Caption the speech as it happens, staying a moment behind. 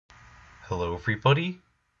Hello everybody,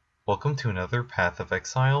 welcome to another Path of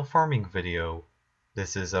Exile farming video.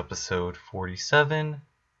 This is episode 47.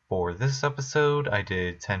 For this episode I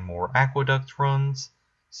did 10 more Aqueduct runs,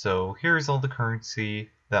 so here's all the currency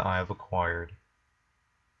that I have acquired.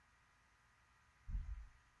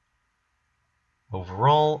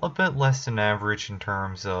 Overall, a bit less than average in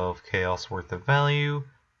terms of chaos worth of value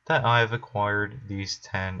that I have acquired these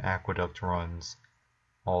 10 Aqueduct runs.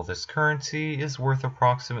 All this currency is worth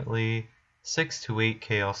approximately 6 to 8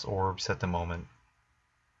 Chaos Orbs at the moment.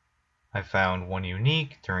 I found one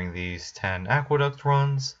unique during these 10 Aqueduct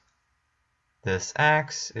runs. This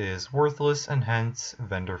axe is worthless and hence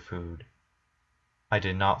vendor food. I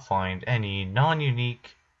did not find any non-unique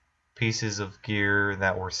pieces of gear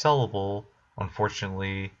that were sellable,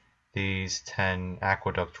 unfortunately, these 10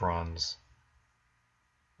 Aqueduct runs.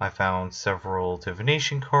 I found several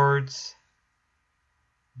divination cards.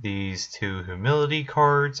 These 2 humility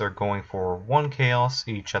cards are going for 1 chaos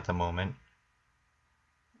each at the moment.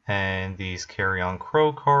 And these Carrion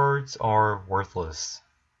Crow cards are worthless.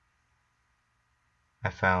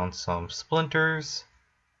 I found some splinters.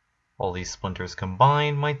 All these splinters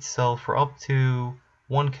combined might sell for up to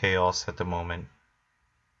 1 chaos at the moment.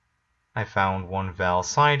 I found 1 Val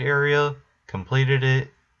side area, completed it,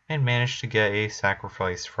 and managed to get a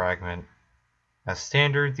sacrifice fragment. As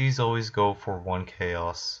standard, these always go for 1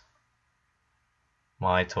 chaos.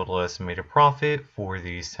 My total estimated profit for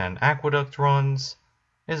these 10 Aqueduct runs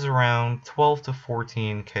is around 12 to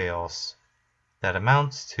 14 chaos. That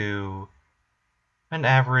amounts to an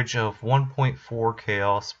average of 1.4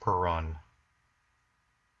 chaos per run.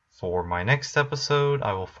 For my next episode,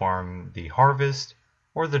 I will farm the Harvest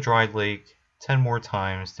or the Dried Lake 10 more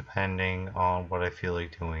times depending on what I feel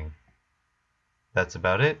like doing. That's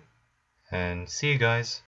about it. And see you guys.